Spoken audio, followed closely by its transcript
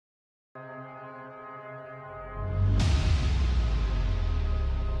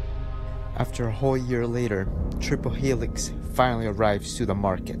After a whole year later, Triple Helix finally arrives to the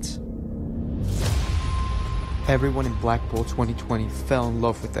market. Everyone in Blackpool 2020 fell in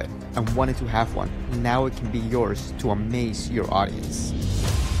love with it and wanted to have one. Now it can be yours to amaze your audience.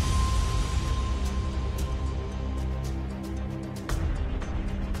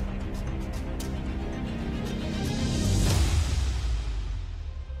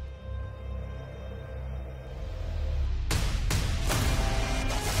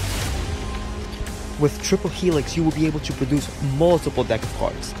 With Triple Helix, you will be able to produce multiple deck of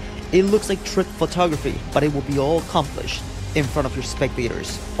cards. It looks like trick photography, but it will be all accomplished in front of your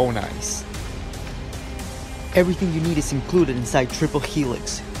spectators' own eyes. Everything you need is included inside Triple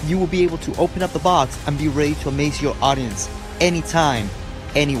Helix. You will be able to open up the box and be ready to amaze your audience anytime,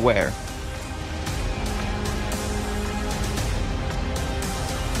 anywhere.